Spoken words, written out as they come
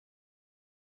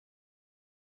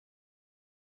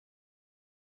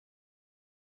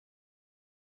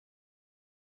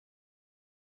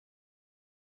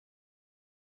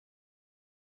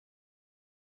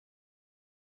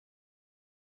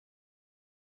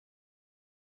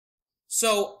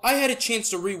So, I had a chance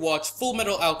to rewatch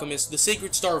Fullmetal Alchemist, The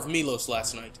Sacred Star of Milos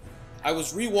last night. I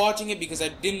was rewatching it because I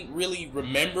didn't really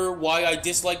remember why I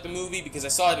disliked the movie, because I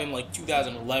saw it in like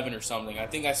 2011 or something. I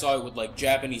think I saw it with like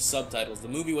Japanese subtitles. The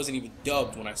movie wasn't even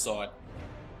dubbed when I saw it.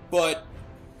 But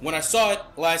when I saw it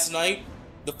last night,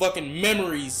 the fucking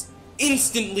memories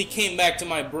instantly came back to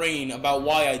my brain about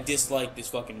why I disliked this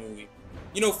fucking movie.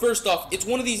 You know, first off, it's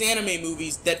one of these anime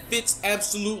movies that fits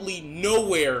absolutely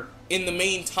nowhere in the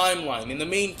main timeline, in the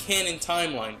main canon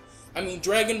timeline. I mean,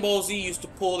 Dragon Ball Z used to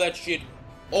pull that shit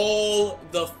all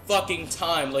the fucking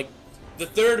time. Like, the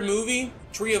third movie,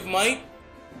 Tree of Might,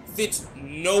 fits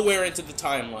nowhere into the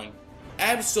timeline.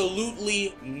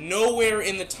 Absolutely nowhere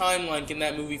in the timeline can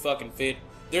that movie fucking fit.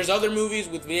 There's other movies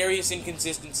with various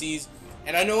inconsistencies,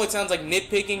 and I know it sounds like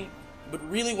nitpicking, but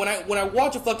really, when I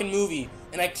watch a fucking movie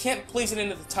and I can't place it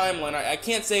into the timeline, I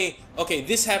can't say, okay,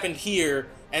 this happened here,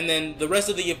 and then the rest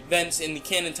of the events in the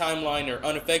canon timeline are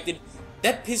unaffected.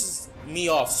 That pisses me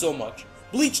off so much.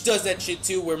 Bleach does that shit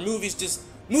too, where movies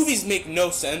make no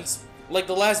sense. Like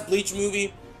the last Bleach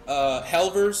movie,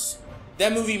 Hellverse,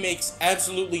 that movie makes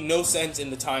absolutely no sense in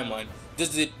the timeline.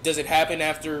 Does it happen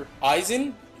after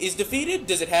Aizen is defeated?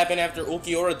 Does it happen after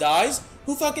Ulquiorra dies?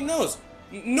 Who fucking knows?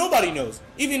 Nobody knows.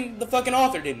 Even the fucking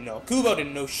author didn't know. Kubo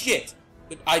didn't know shit.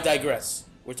 But I digress.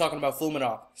 We're talking about Fullmetal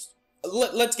Alchemist.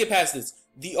 Let's get past this.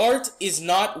 The art is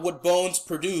not what Bones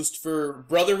produced for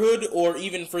Brotherhood or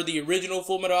even for the original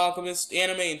Fullmetal Alchemist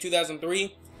anime in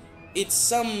 2003. It's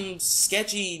some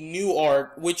sketchy new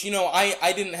art, which, you know,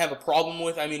 I didn't have a problem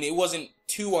with. I mean, it wasn't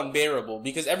too unbearable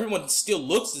because everyone still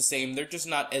looks the same. They're just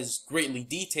not as greatly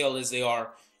detailed as they are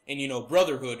in, you know,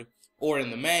 Brotherhood or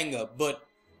in the manga. But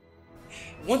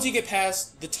once you get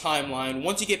past the timeline,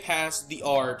 once you get past the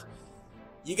art,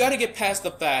 you gotta get past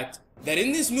the fact that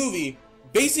in this movie,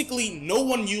 basically no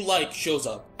one you like shows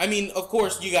up. I mean, of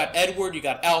course, you got Edward, you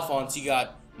got Alphonse, you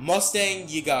got Mustang,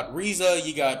 you got Riza,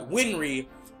 you got Winry.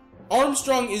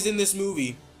 Armstrong is in this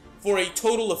movie for a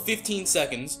total of 15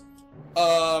 seconds.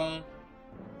 Fuhrer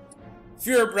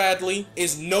Bradley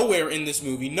is nowhere in this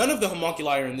movie. None of the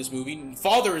homunculi are in this movie.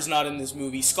 Father is not in this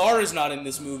movie. Scar is not in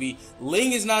this movie.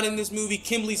 Ling is not in this movie.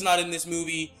 Kimberly's not in this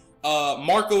movie.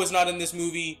 Marco is not in this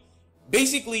movie.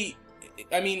 Basically,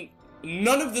 I mean,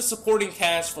 none of the supporting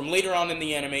cast from later on in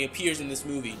the anime appears in this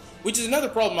movie, which is another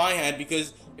problem I had,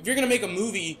 because if you're gonna make a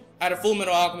movie out of Fullmetal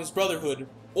Alchemist Brotherhood,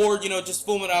 or, you know, just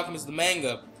Fullmetal Alchemist the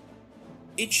manga,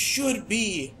 it should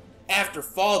be after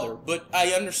Father, but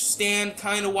I understand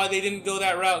kind of why they didn't go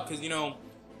that route, because, you know,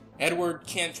 Edward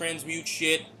can't transmute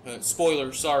shit.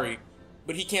 Spoiler, sorry,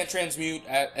 but he can't transmute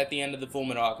at the end of the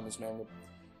Fullmetal Alchemist manga.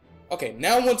 Okay,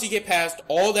 now once you get past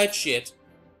all that shit,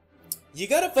 you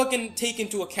gotta fucking take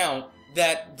into account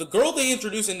that the girl they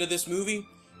introduce into this movie,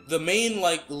 the main,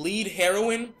 like, lead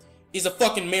heroine, is a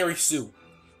fucking Mary Sue.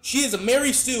 She is a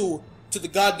Mary Sue to the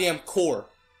goddamn core.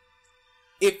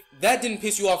 If that didn't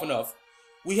piss you off enough,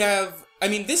 we have, I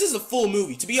mean, this is a full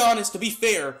movie. To be honest, to be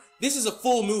fair, this is a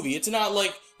full movie. It's not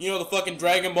like, you know, the fucking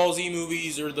Dragon Ball Z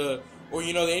movies or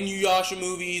you know, the Inuyasha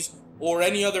movies or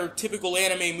any other typical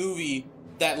anime movie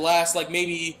that lasts like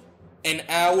maybe an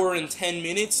hour and 10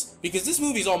 minutes, because this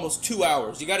movie is almost 2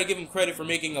 hours. You gotta give them credit for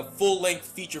making a full-length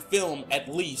feature film, at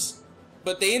least.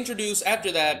 But they introduce,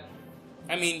 after that,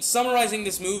 I mean, summarizing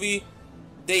this movie,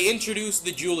 they introduce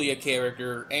the Julia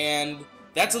character, and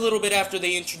that's a little bit after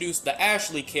they introduced the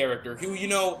Ashley character, who, you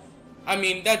know, I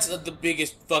mean, that's the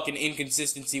biggest fucking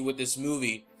inconsistency with this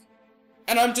movie.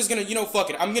 And I'm just gonna, you know, fuck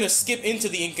it, I'm gonna skip into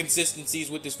the inconsistencies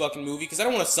with this fucking movie, because I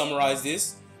don't want to summarize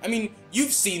this. I mean,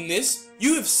 you've seen this.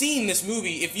 You have seen this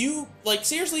movie. If you, like,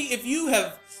 seriously, if you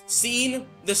have seen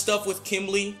the stuff with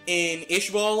Kimberly in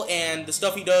Ishbal and the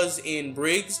stuff he does in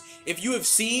Briggs, if you have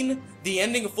seen the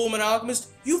ending of Fullmetal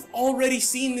Alchemist, you've already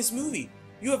seen this movie.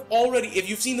 You have already, if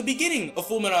you've seen the beginning of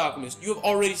Fullmetal Alchemist, you have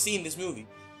already seen this movie.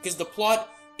 Because the plot,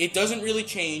 it doesn't really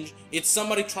change. It's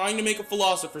somebody trying to make a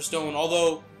Philosopher's Stone,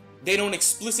 although they don't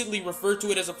explicitly refer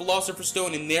to it as a Philosopher's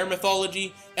Stone in their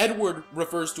mythology. Edward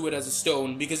refers to it as a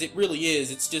stone, because it really is.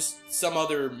 It's just some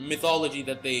other mythology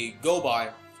that they go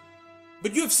by.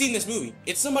 But you have seen this movie.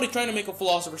 It's somebody trying to make a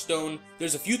Philosopher's Stone.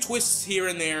 There's a few twists here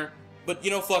and there, but,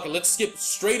 you know, fuck it. Let's skip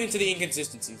straight into the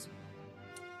inconsistencies.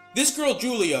 This girl,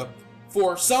 Julia,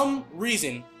 for some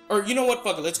reason, or you know what,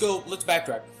 fuck it, let's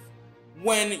backtrack.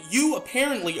 When you,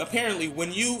 apparently,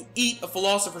 when you eat a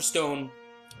Philosopher's Stone,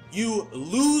 you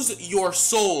lose your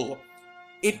soul.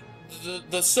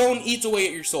 The stone eats away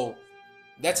at your soul.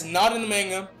 That's not in the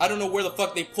manga. I don't know where the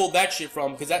fuck they pulled that shit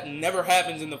from, because that never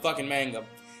happens in the fucking manga.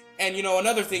 And, you know,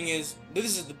 another thing is,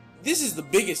 this is the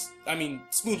biggest, I mean,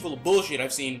 spoonful of bullshit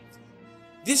I've seen.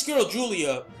 This girl,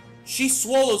 Julia, she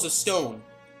swallows a stone.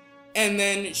 And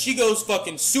then she goes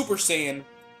fucking Super Saiyan,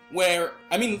 where,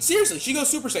 I mean, seriously, she goes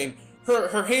Super Saiyan.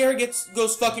 Her hair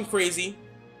goes fucking crazy,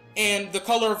 and the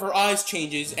color of her eyes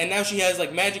changes, and now she has,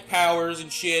 like, magic powers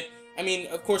and shit. I mean,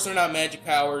 of course they're not magic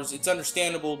powers. It's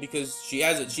understandable because she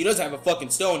does have a fucking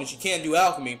stone and she can't do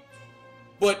alchemy.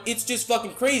 But it's just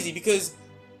fucking crazy because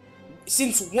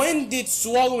since when did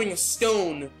swallowing a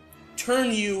stone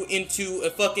turn you into a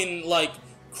fucking, like,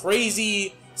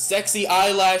 crazy, sexy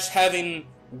eyelash having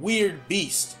weird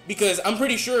beast? Because I'm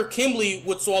pretty sure Kimberly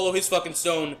would swallow his fucking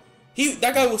stone.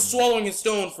 That guy was swallowing his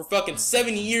stone for fucking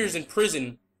 7 years in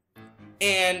prison.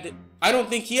 And I don't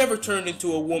think he ever turned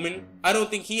into a woman. I don't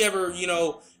think he ever, you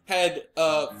know, had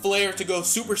flair to go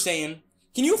Super Saiyan.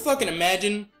 Can you fucking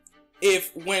imagine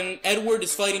if when Edward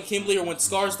is fighting Kimberly or when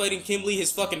Scar's fighting Kimberly,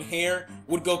 his fucking hair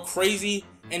would go crazy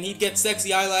and he'd get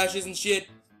sexy eyelashes and shit?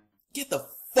 Get the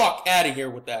fuck out of here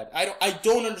with that. I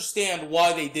don't understand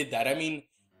why they did that. I mean,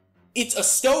 it's a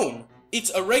stone.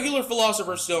 It's a regular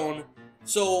Philosopher's Stone.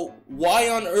 So why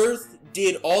on earth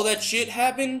did all that shit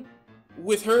happen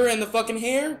with her and the fucking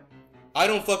hair? I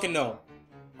don't fucking know.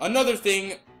 Another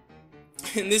thing,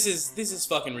 and this is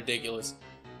fucking ridiculous.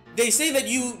 They say that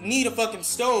you need a fucking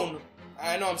stone.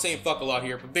 I know I'm saying fuck a lot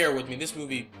here, but bear with me. This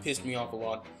movie pissed me off a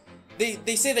lot.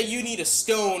 They say that you need a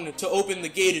stone to open the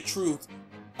gate of truth.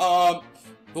 But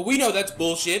we know that's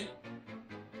bullshit.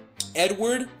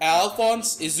 Edward,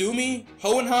 Alphonse, Izumi,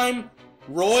 Hohenheim,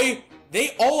 Roy,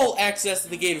 they all accessed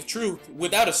the gate of truth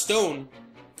without a stone.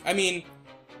 I mean,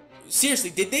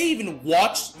 seriously, did they even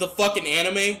watch the fucking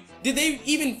anime? Did they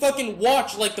even fucking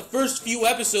watch, like, the first few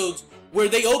episodes where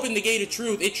they open the gate of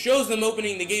truth? It shows them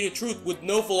opening the gate of truth with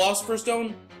no Philosopher's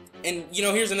Stone. And, you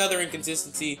know, here's another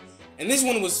inconsistency. And this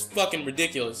one was fucking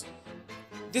ridiculous.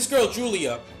 This girl,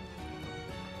 Julia,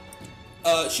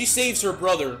 she saves her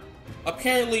brother.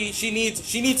 Apparently, she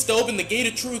needs to open the gate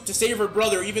of truth to save her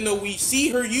brother, even though we see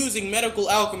her using medical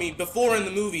alchemy before in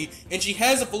the movie, and she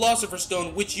has a Philosopher's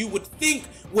Stone, which you would think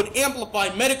would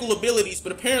amplify medical abilities,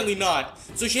 but apparently not.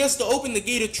 So she has to open the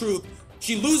gate of truth.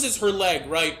 She loses her leg,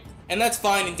 right? And that's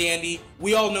fine and dandy.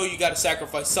 We all know you gotta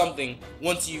sacrifice something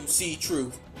once you see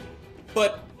truth.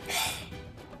 But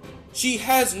she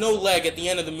has no leg at the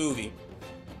end of the movie.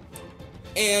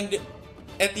 And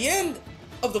at the end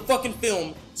of the fucking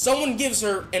film, someone gives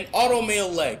her an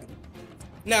automail leg.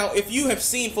 Now, if you have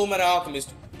seen Fullmetal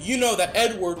Alchemist, you know that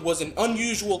Edward was an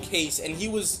unusual case, and he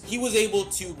was able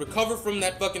to recover from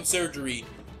that fucking surgery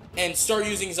and start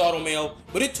using his automail,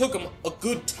 but it took him a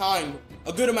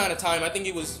good amount of time. I think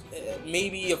it was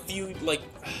maybe a few, like,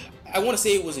 I want to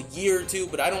say it was a year or two,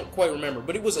 but I don't quite remember,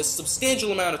 but it was a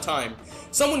substantial amount of time.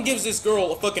 Someone gives this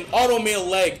girl a fucking automail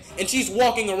leg, and she's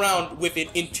walking around with it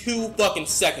in 2 fucking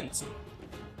seconds.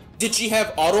 Did she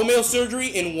have automail surgery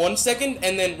in 1 second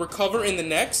and then recover in the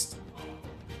next?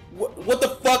 What the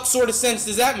fuck sort of sense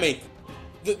does that make?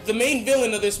 The main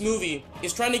villain of this movie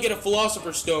is trying to get a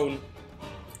Philosopher's Stone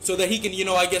so that he can, you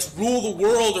know, I guess, rule the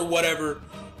world or whatever.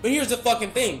 But here's the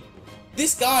fucking thing.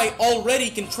 This guy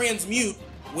already can transmute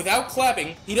without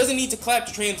clapping. He doesn't need to clap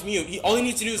to transmute. All he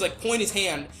needs to do is, like, point his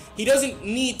hand. He doesn't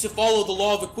need to follow the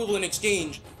law of equivalent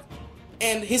exchange.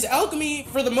 And his alchemy,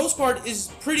 for the most part, is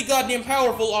pretty goddamn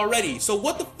powerful already. So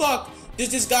what the fuck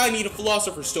does this guy need a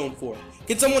Philosopher's Stone for?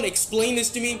 Can someone explain this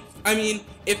to me? I mean,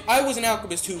 if I was an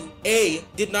alchemist who, A,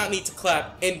 did not need to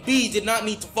clap, and B, did not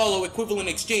need to follow equivalent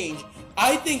exchange,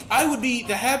 I think I would be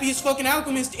the happiest fucking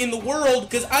alchemist in the world,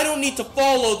 because I don't need to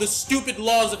follow the stupid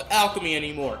laws of alchemy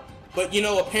anymore. But, you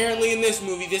know, apparently in this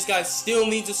movie, this guy still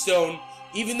needs a stone,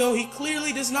 even though he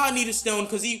clearly does not need a stone,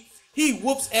 because he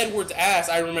whoops Edward's ass.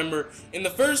 I remember in the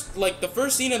first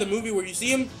scene of the movie where you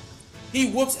see him, he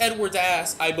whoops Edward's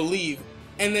ass, I believe,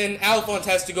 and then Alphonse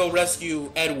has to go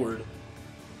rescue Edward.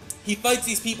 He fights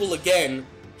these people again.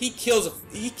 He kills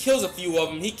a few of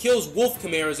them. He kills wolf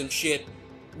chimeras and shit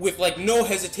with, like, no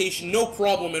hesitation, no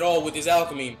problem at all with his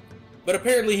alchemy. But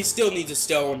apparently he still needs a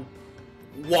stone.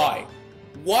 Why?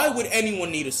 Why would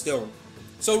anyone need a stone?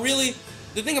 So really,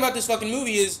 the thing about this fucking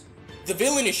movie is the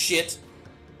villain is shit.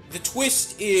 The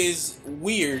twist is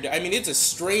weird. I mean, it's a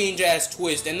strange-ass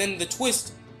twist. And then the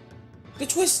twist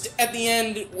at the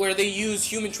end where they use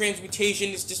human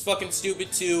transmutation is just fucking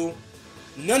stupid, too.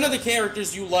 None of the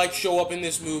characters you like show up in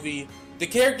this movie. The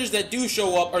characters that do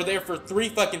show up are there for 3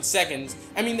 fucking seconds.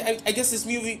 I mean, I guess this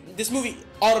movie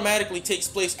automatically takes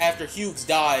place after Hughes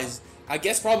dies. I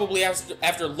guess probably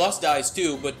after Lust dies,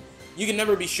 too, but you can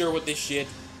never be sure with this shit.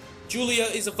 Julia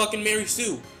is a fucking Mary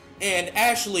Sue. And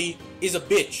Ashley is a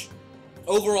bitch.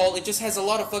 Overall, it just has a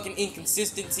lot of fucking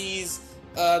inconsistencies.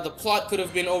 The plot could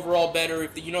have been overall better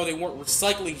if, you know, they weren't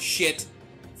recycling shit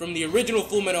from the original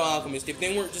Fullmetal Alchemist, if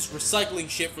they weren't just recycling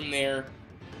shit from there.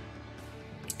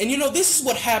 And you know, this is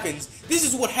what happens. This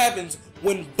is what happens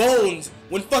when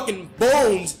fucking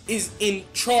Bones is in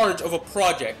charge of a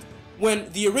project.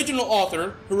 When the original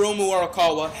author, Hiromu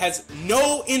Arakawa, has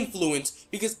no influence,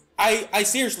 because I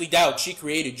seriously doubt she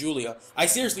created Julia. I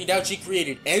seriously doubt she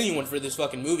created anyone for this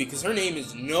fucking movie, because her name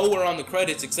is nowhere on the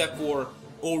credits except for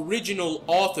original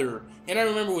author. And I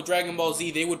remember with Dragon Ball Z,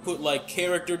 they would put like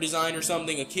character design or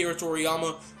something, Akira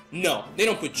Toriyama. No, they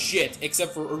don't put shit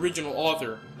except for original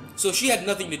author. So she had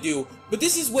nothing to do. But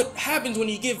this is what happens when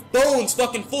you give Bones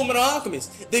fucking Fullmetal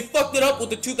Alchemist. They fucked it up with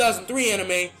the 2003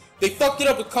 anime. They fucked it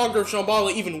up with Conqueror of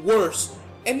Shambhala even worse.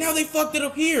 And now they fucked it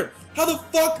up here. How the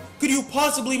fuck could you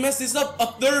possibly mess this up a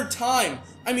third time?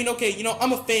 I mean, okay, you know,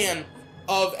 I'm a fan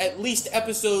of at least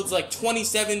episodes like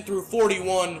 27 through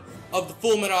 41 of the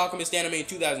Fullmetal Alchemist anime in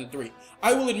 2003.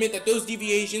 I will admit that those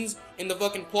deviations in the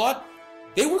fucking plot,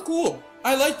 they were cool.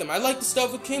 I liked them. I liked the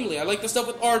stuff with Kimberly. I liked the stuff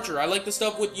with Archer. I liked the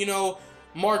stuff with, you know,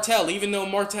 Martel, even though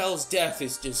Martel's death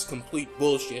is just complete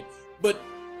bullshit. But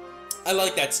I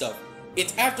like that stuff.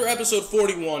 It's after episode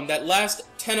 41, that last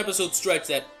 10 episode stretch,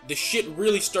 that the shit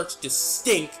really starts to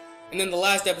stink, and then the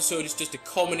last episode is just a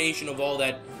culmination of all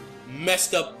that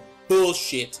messed up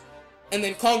bullshit. And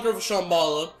then Conqueror of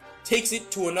Shambhala takes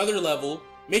it to another level,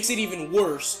 makes it even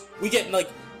worse. We get, like,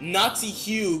 Nazi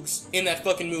Hughes in that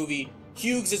fucking movie.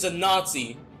 Hughes is a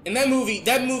Nazi. And that movie,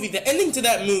 the ending to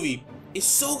that movie is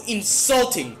so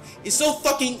insulting. It's so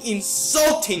fucking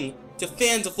insulting to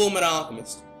fans of Fullmetal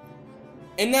Alchemist.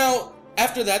 And now,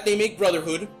 after that, they make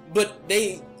Brotherhood, but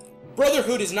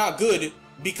Brotherhood is not good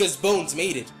because Bones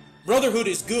made it. Brotherhood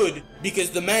is good because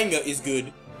the manga is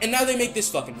good, and now they make this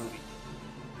fucking movie.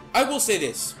 I will say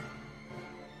this.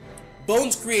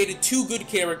 Bones created two good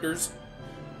characters,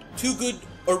 two good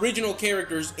original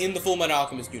characters in the Fullmetal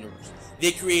Alchemist universe.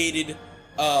 They created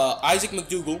Isaac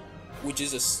McDougal, which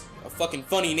is a fucking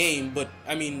funny name, but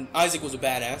I mean, Isaac was a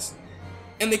badass.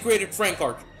 And they created Frank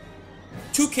Archer.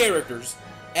 Two characters,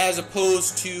 as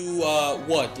opposed to,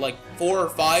 what, like 4 or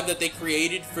 5 that they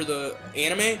created for the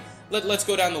anime? Let's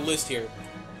go down the list here.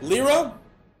 Lyra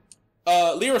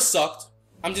sucked.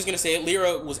 I'm just gonna say it,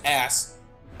 Lyra was ass.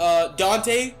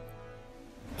 Dante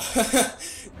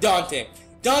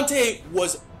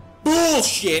was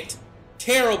bullshit.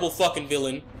 Terrible fucking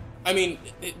villain. I mean,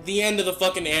 the end of the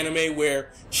fucking anime where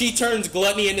she turns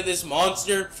Gluttony into this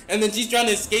monster, and then she's trying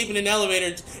to escape in an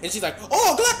elevator, and she's like,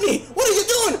 "Oh, Gluttony, what are you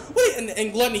doing?"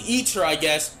 And Gluttony eats her, I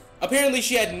guess. Apparently,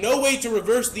 she had no way to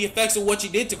reverse the effects of what she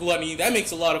did to Gluttony. That makes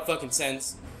a lot of fucking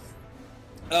sense.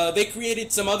 They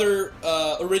created some other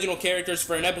original characters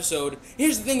for an episode.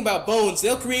 Here's the thing about Bones.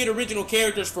 They'll create original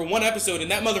characters for one episode,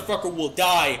 and that motherfucker will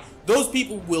die. Those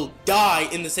people will die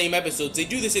in the same episodes. They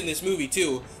do this in this movie,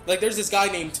 too. Like, there's this guy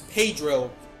named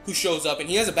Pedro who shows up, and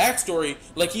he has a backstory.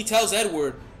 Like, he tells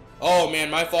Edward, "Oh,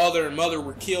 man, my father and mother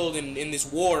were killed in this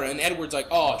war." And Edward's like,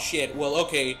 "Oh, shit, well,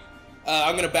 okay,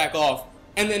 I'm gonna back off."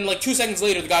 And then, like, 2 seconds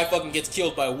later, the guy fucking gets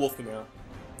killed by a wolf chimera.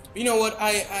 You know what?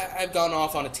 I've gone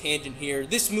off on a tangent here.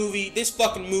 This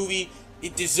fucking movie,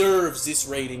 it deserves this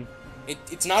rating.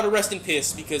 It's not a rest in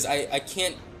piss, because I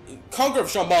can't... Conqueror of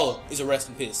Shambhala is a rest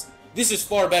in piss. This is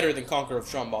far better than Conqueror of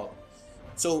Shambhala.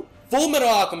 So, Fullmetal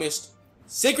Alchemist,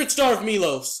 Sacred Star of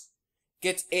Milos,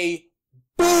 gets a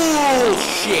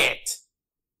bullshit